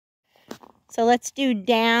So let's do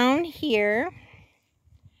down here,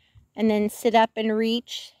 and then sit up and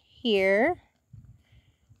reach here,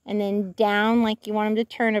 and then down like you want him to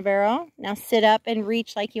turn a barrel. Now sit up and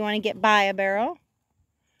reach like you want to get by a barrel.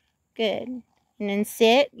 Good. And then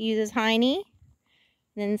sit, use his hiney,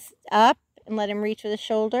 and then up and let him reach with his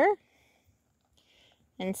shoulder.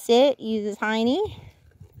 And sit, use his hiney,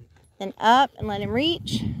 then up and let him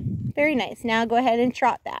reach. Very nice. Now go ahead and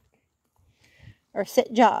trot that. Or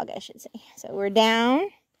sit jog, I should say. So we're down,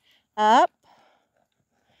 up,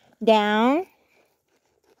 down.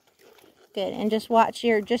 Good. And just watch,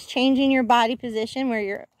 you're just changing your body position where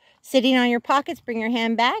you're sitting on your pockets. Bring your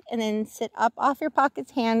hand back and then sit up off your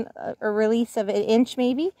pockets. Hand a release of 1 inch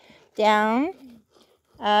maybe. Down,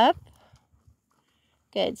 up.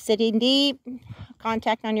 Good. Sitting deep.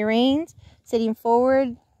 Contact on your reins. Sitting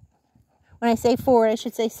forward. When I say forward, I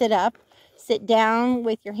should say sit up. Sit down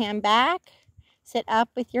with your hand back. Sit up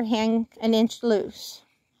with your hand 1 inch loose.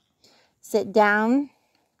 Sit down.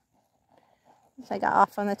 So I got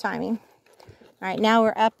off on the timing. All right, now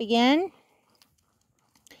we're up again.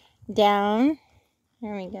 Down.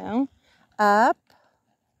 There we go. Up.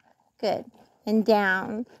 Good. And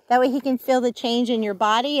down. That way he can feel the change in your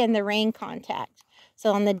body and the rein contact.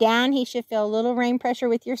 So on the down, he should feel a little rein pressure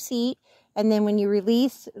with your seat. And then when you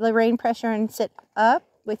release the rein pressure and sit up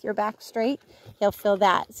with your back straight, he'll feel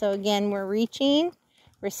that. So again, we're reaching,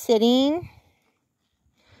 we're sitting.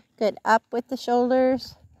 Good. Up with the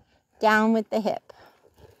shoulders, down with the hip.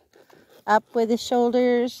 Up with the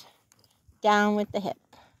shoulders, down with the hip.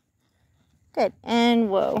 Good. And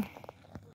whoa.